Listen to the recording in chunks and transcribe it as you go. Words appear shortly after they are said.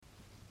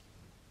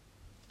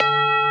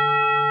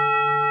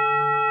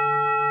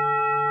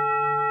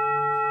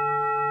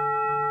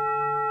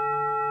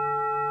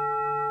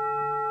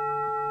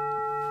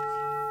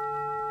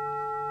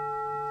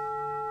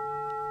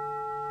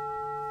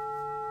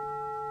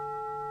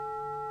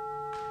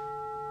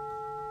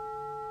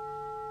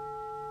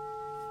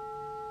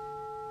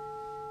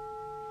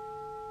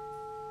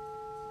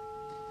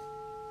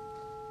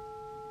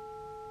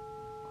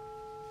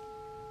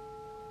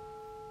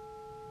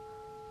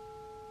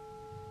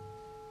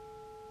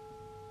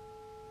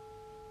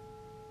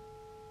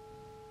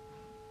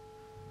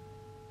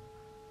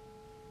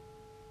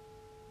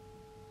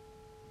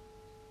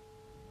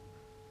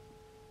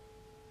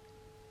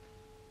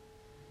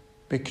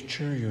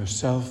Picture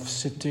yourself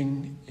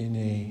sitting in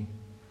a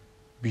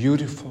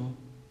beautiful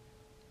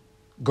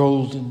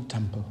golden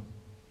temple.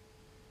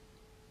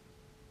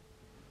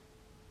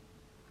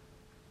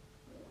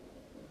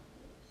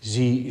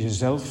 Zie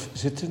jezelf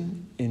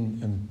zitten in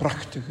een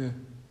prachtige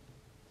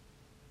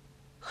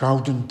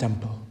gouden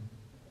tempel.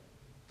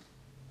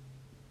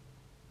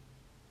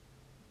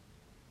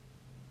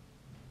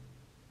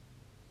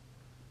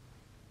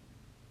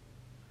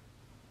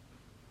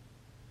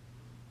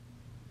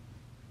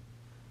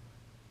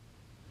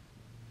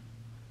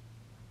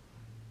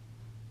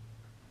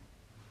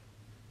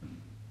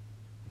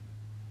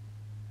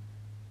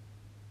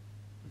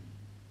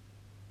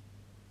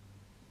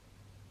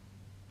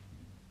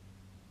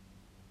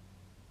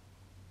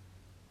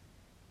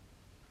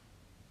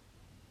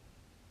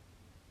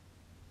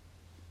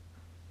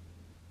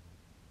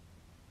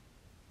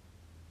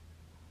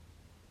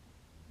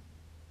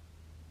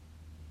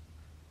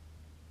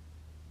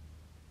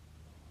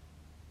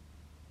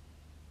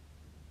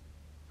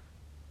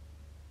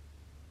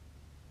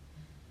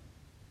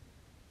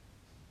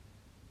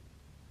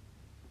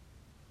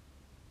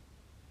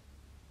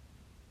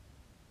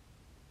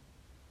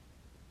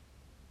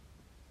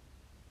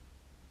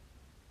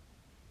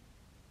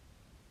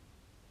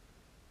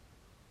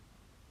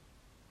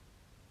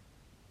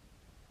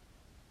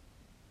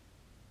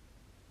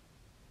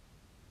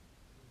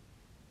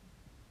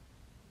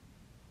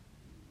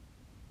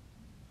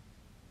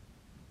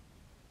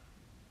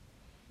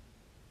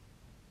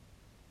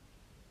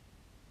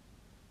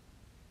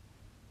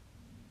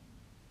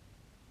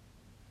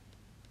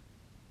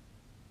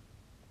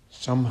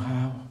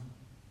 Somehow,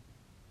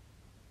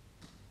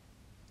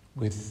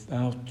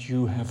 without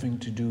you having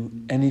to do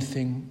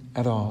anything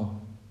at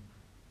all,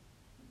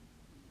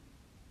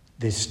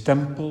 this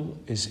temple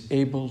is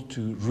able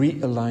to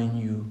realign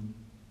you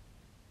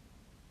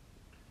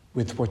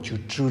with what you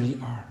truly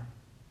are.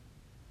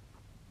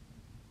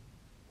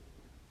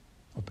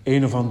 Op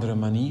een of andere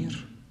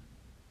manier,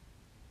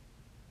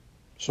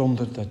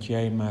 zonder dat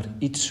jij maar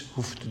iets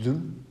hoeft te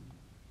doen,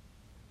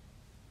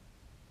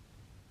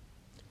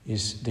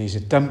 is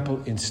deze tempel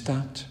in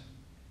staat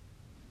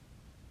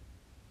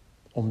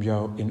om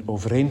jou in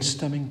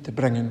overeenstemming te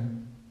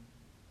brengen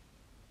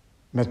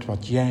met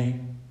wat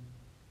jij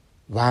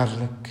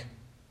waarlijk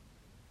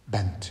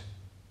bent.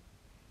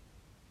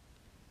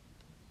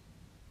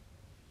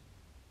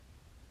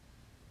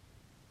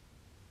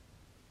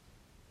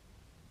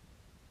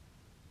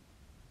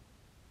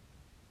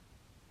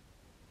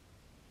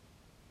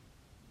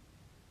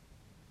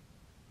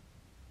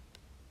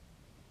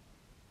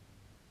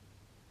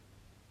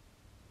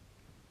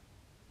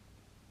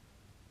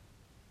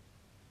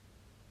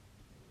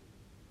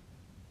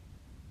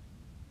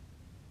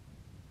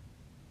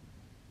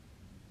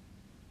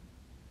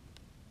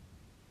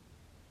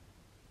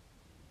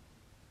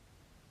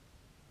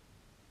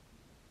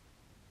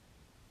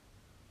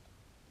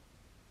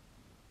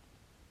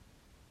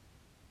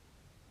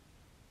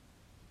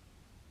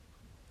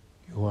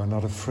 You are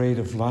not afraid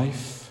of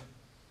life.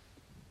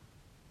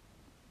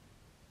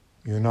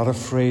 You're not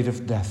afraid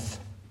of death.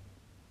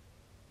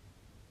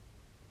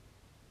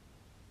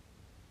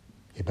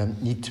 Je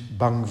bent niet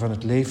bang van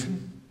het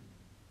leven.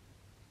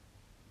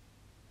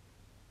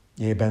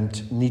 Je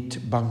bent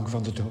niet bang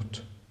van de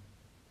dood.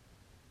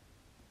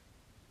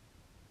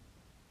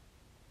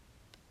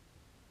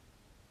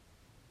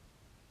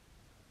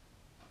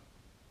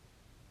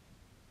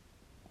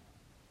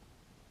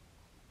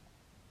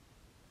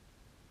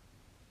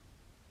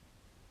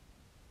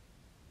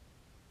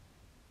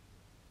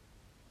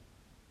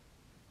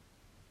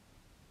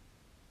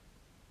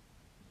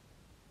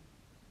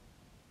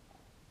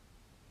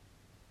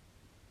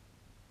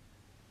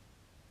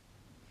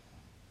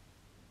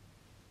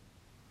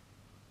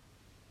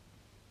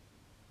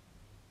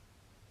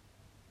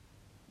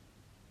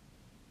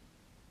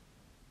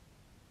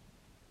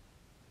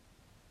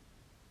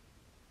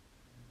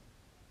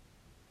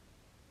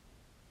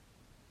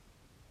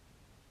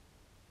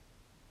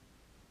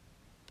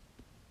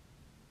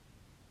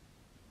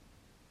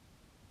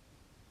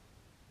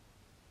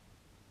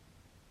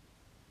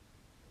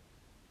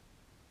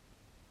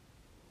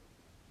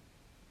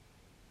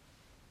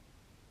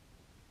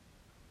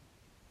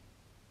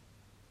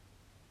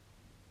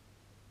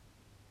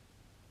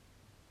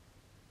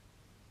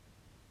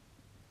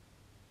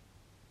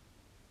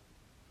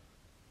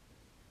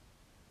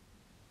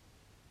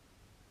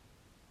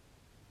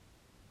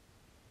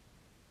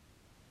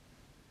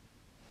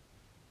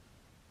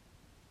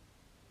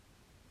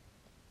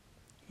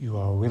 You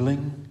are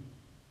willing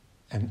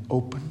and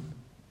open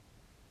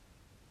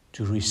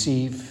to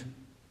receive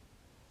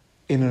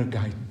inner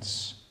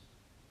guidance.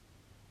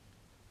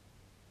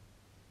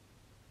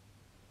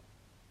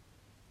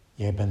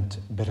 Jij bent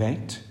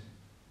bereid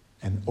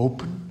en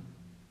open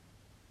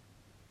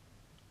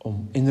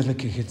om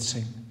innerlijke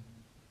gidsing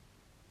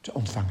te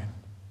ontvangen.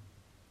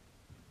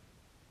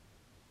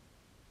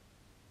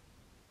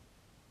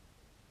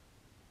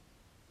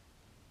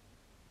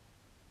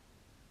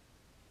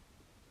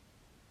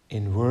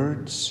 In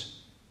words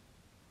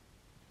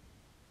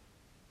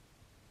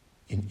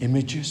in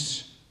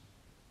images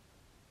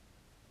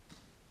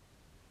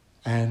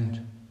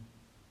and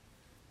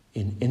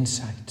in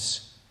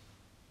insights,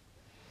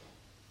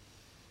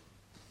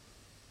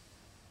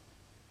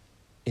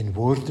 in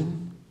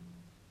woorden,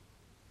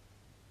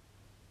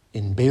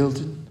 in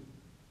beelden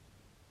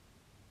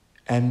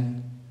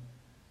en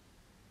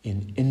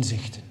in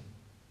inzichten.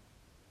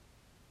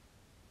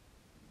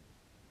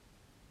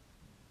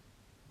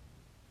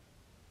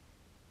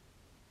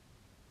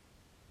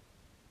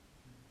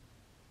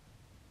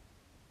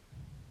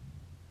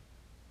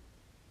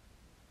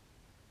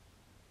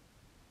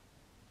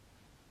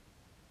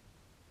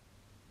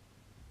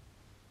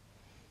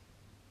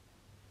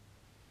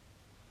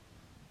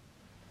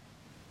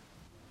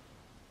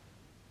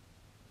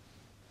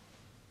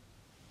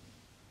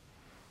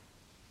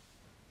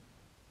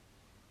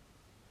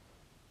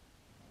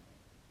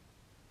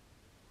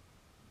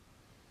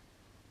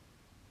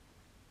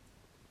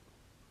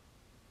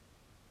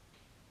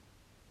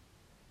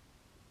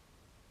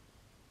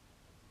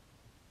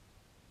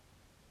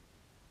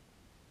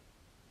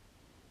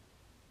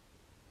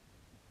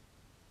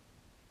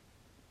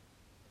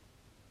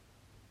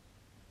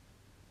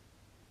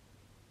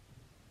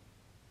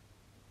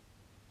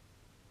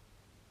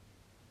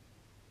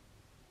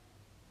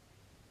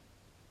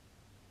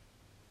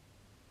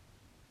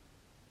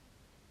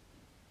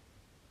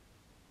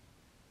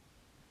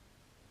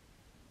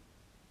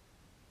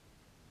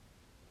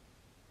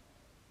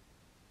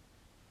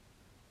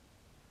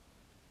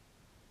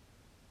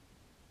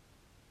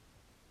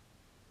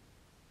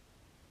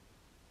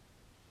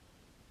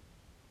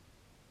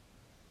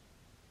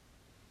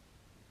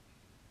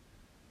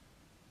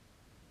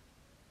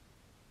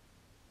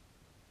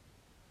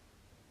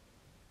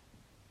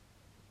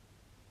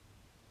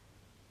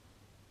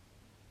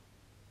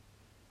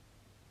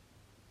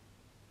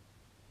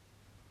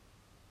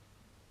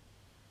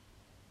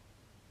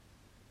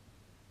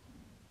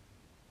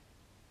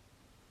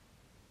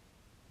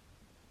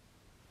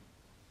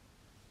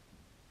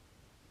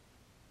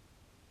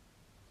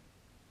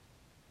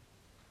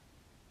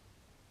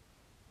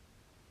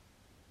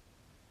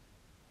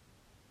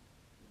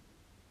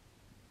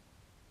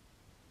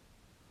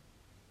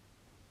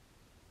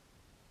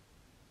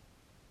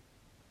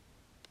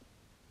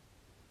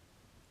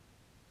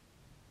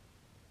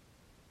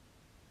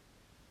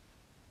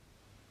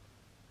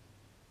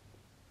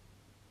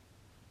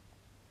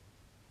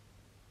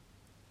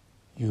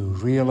 You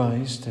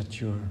realize that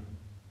your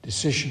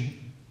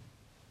decision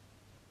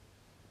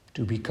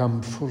to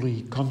become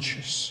fully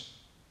conscious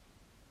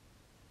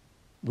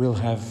will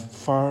have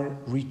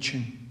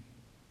far-reaching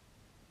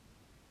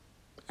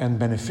and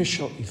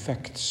beneficial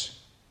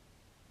effects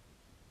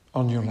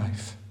on your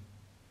life.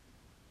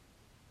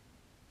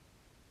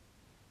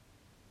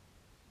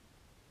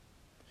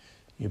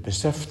 Je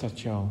beseft dat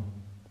jouw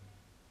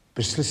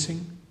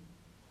beslissing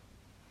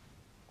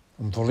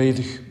om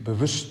volledig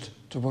bewust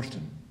te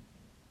worden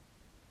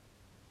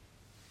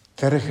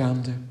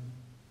verregaande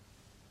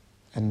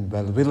en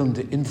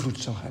welwillende invloed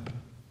zal hebben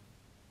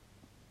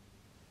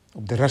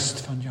op de rest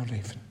van jouw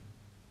leven.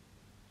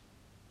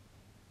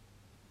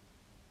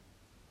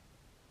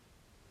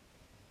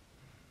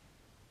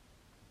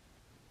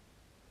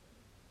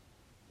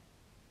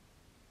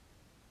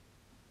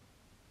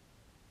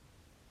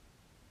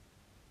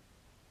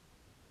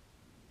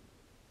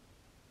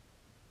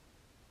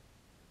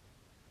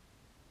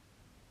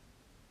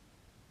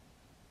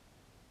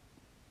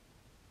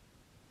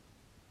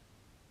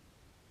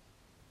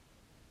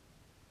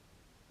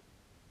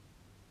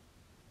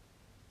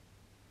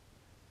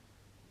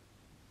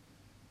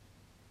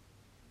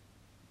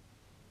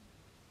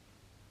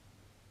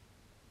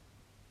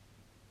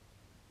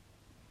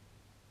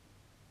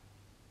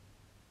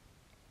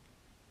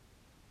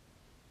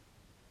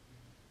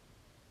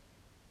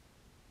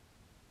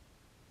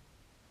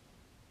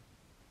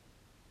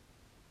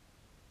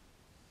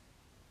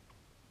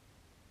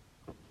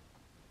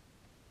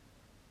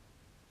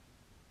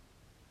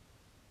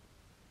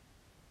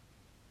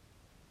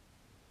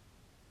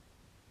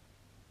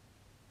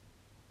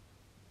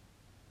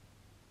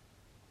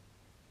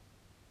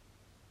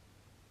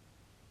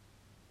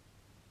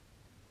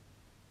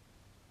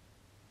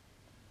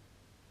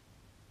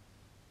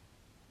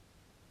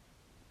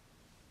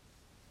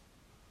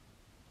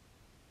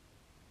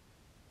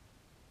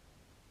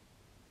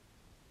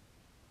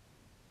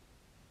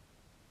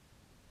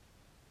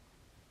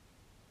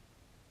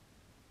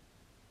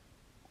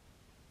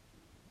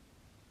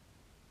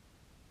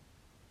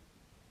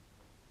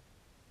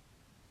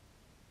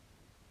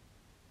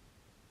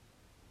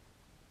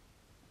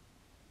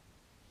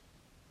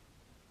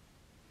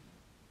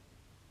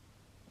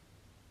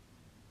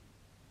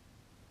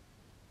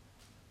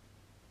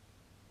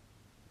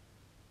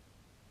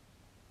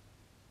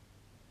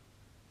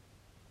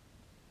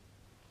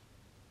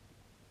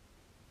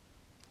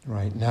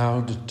 Right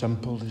now, the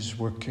temple is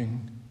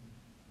working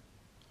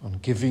on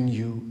giving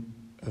you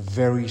a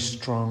very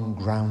strong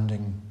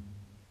grounding.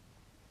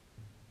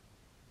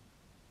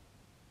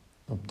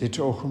 Op dit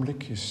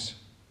ogenblik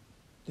is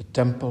de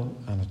tempel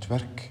aan het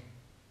werk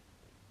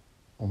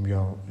om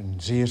jou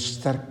een zeer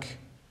sterk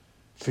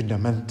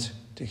fundament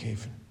te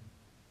geven.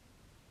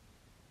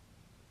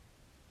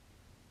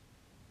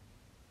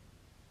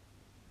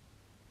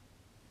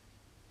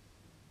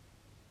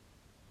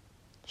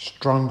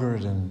 Stronger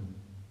than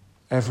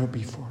ever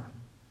before.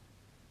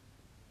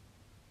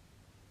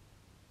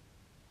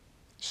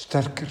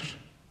 Sterker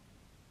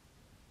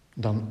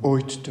dan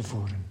ooit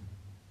tevoren.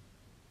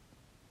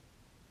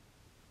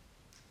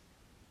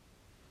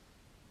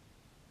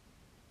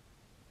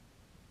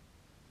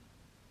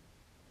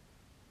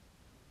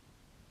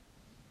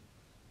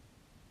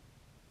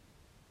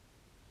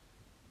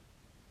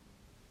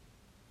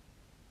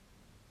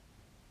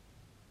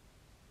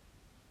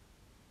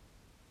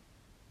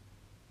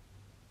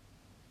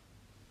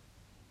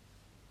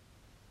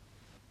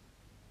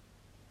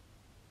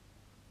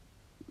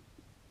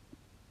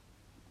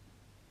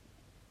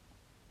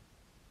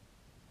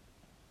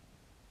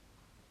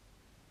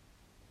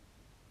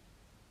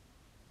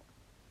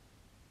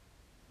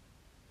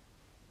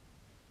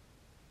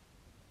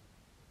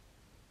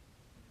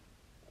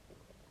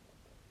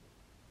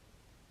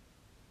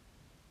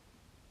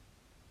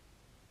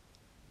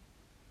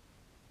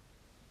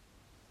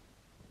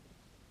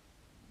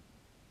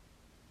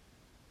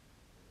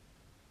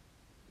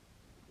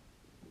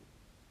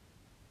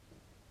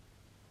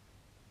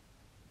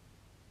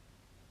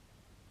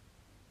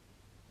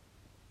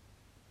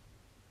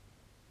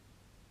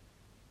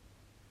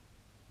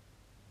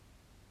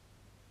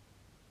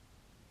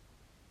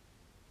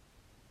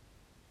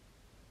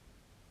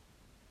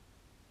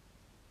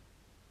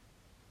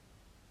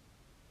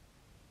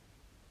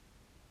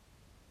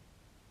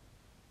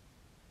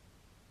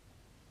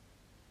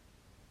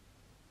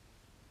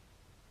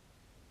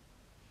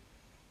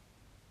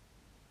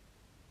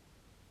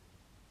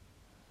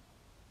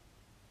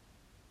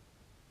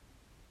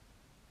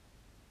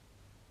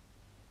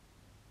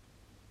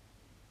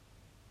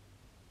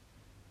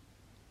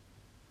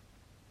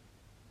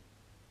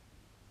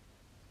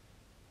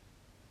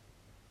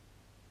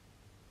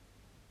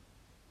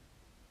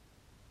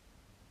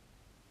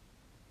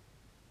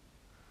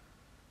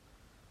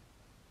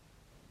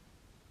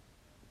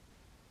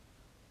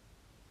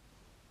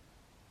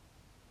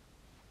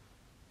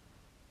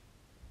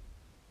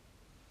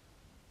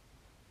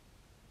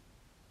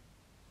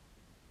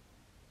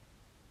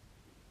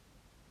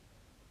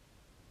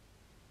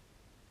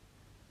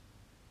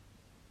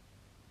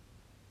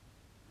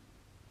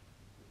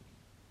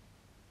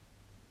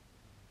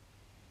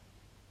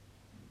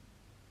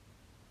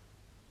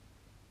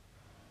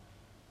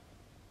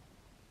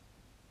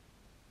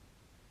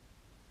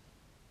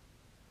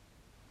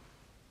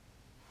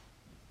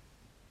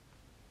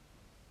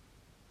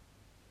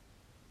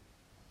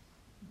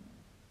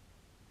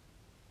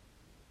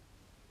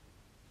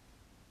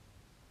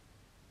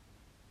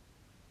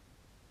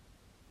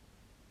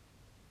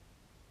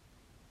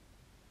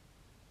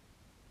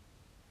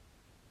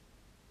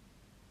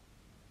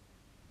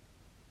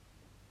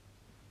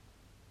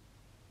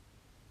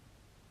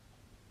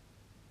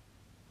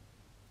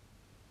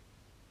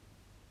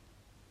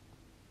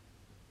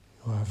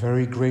 You are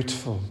very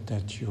grateful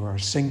that you are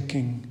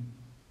sinking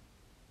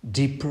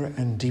deeper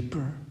and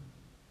deeper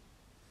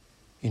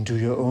into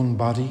your own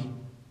body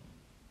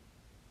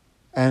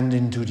and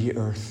into the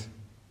earth.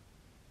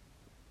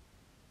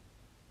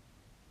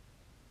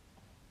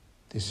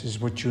 This is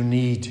what you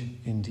need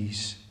in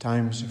these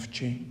times of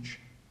change.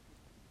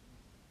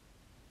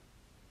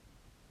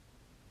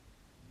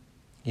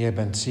 Jij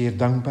bent zeer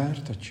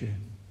dankbaar dat je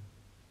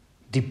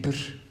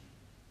dieper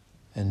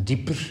en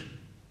dieper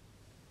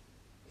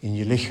in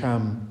je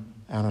lichaam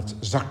aan het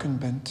zakken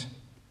bent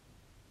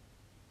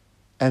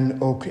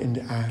en ook in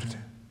de aarde.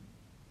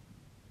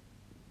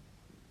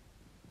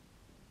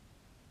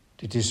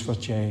 Dit is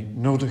wat jij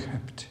nodig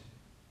hebt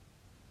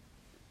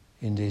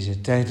in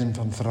deze tijden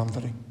van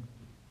verandering.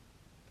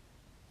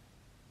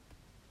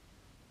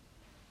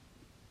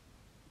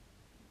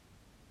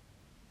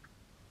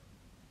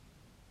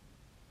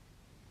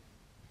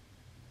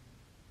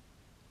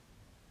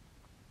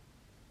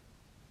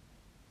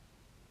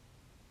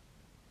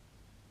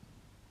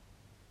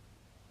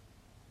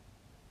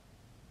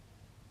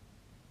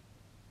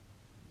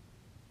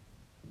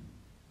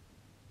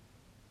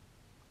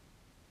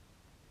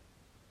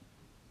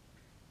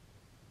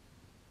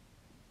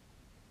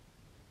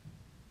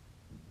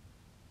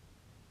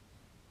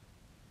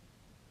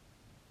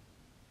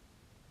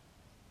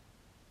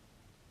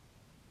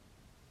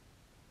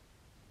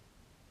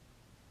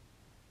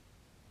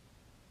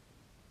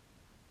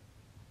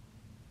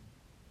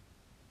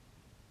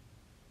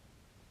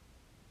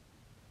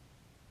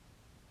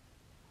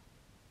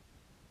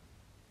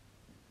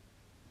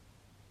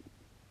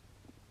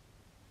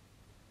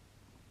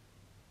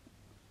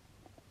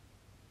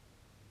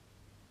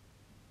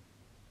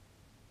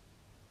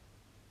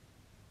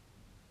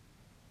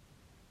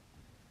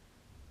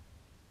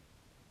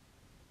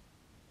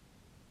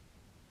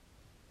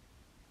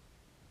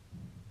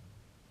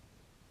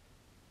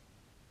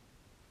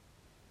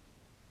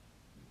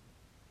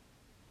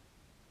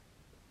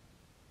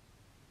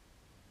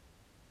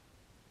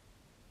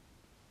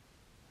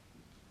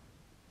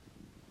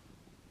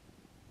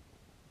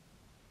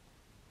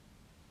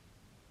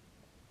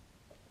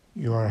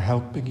 You are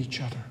helping each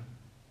other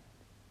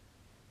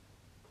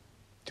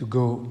to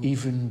go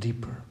even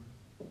deeper.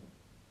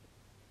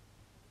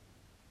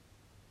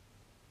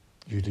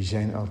 Jullie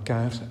zijn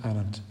elkaar aan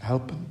het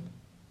helpen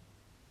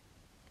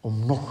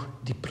om nog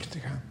dieper te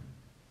gaan.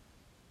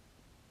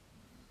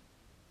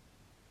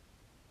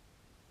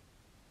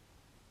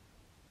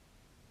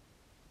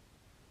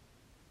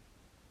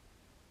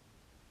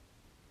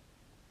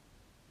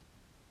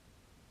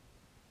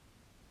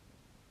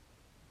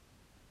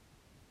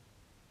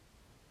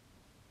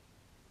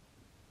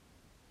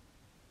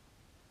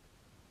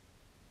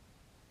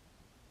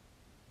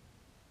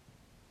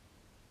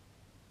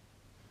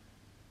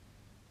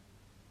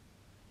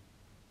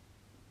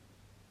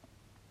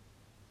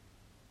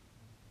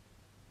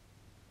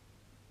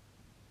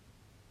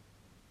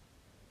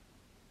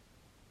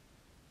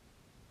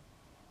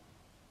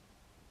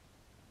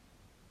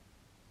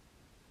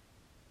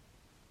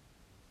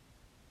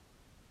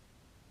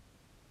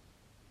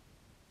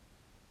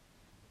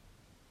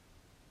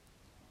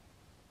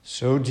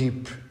 So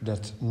deep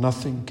that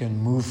nothing can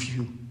move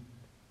you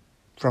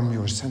from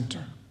your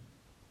center.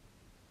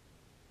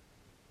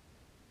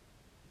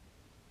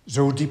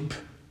 Zo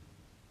diep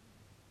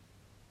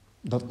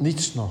dat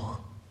niets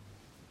nog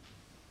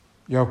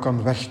jou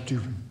kan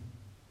wegduwen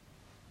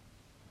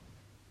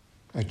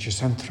uit je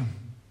centrum.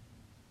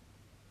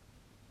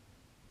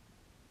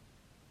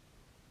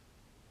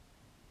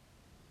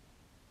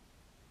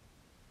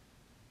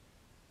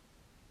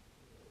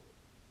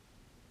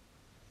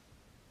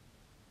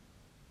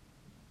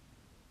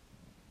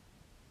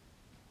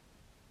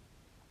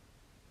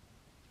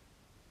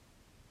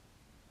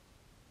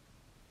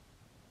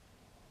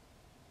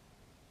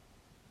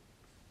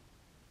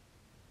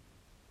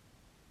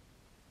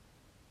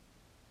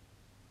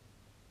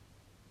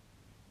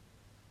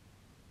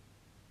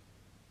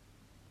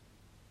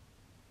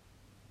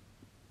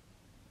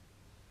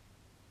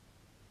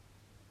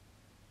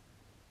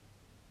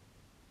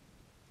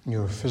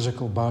 Your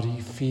physical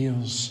body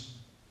feels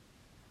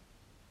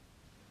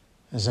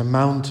as a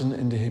mountain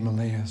in the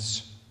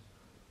Himalayas.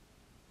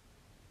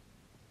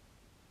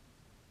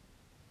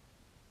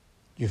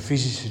 Je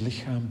fysische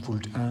lichaam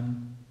voelt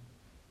aan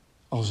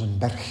als een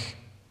berg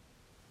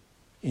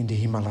in de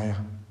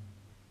Himalaya.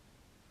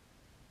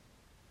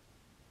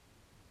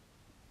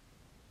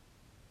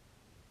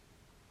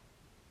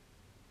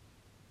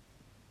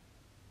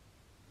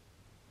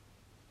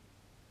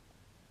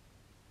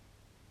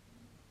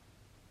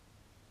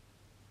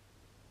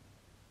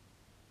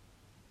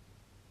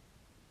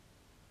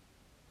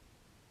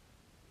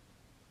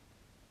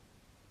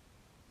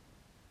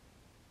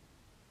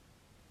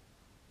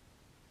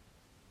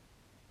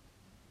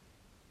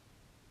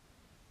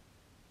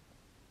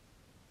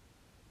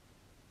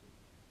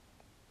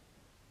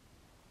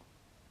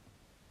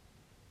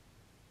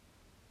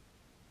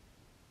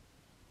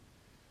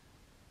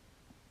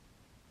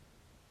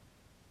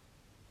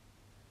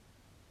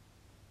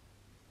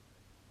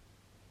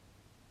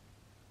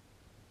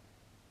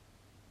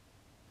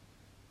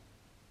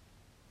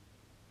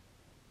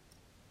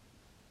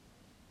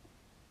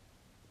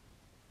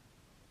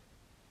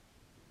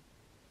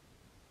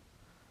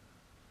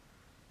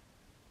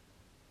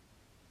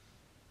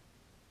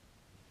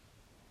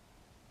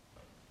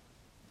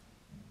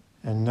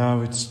 And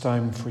now it's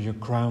time for your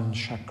crown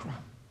chakra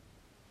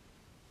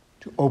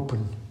to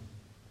open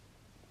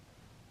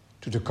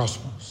to the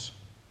cosmos.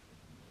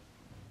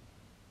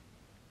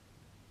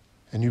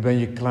 En nu ben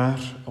je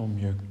klaar om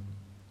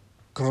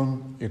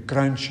je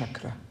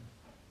kruinchakra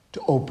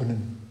te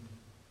openen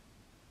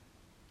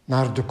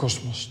naar de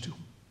kosmos toe.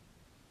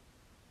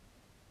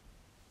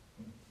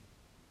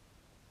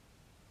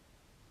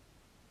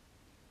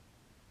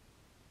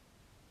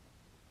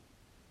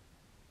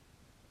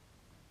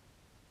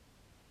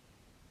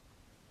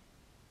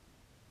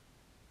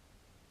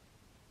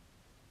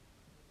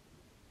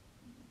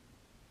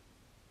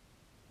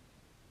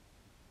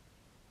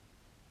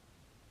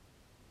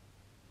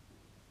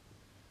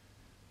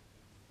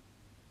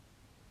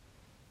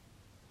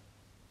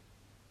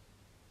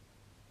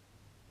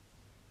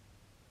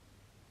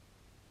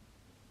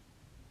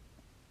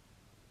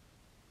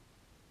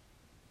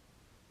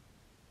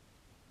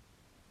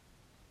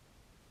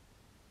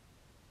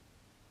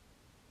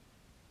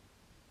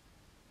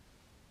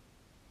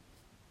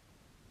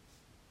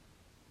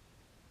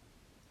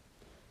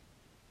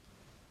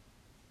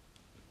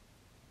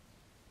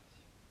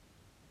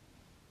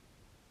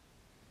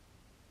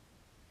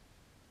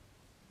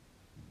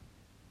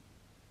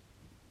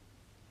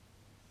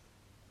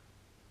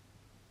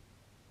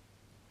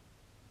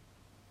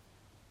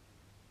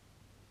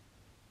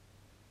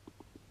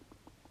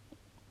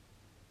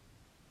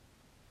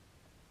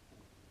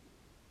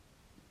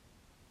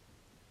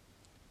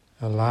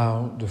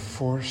 Allow the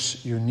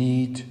force you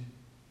need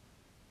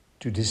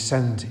to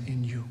descend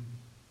in you.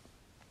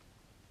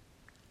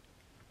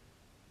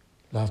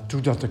 Laat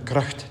toe dat de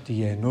kracht die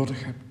jij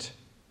nodig hebt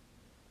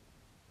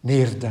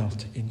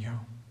neerdaalt in jou.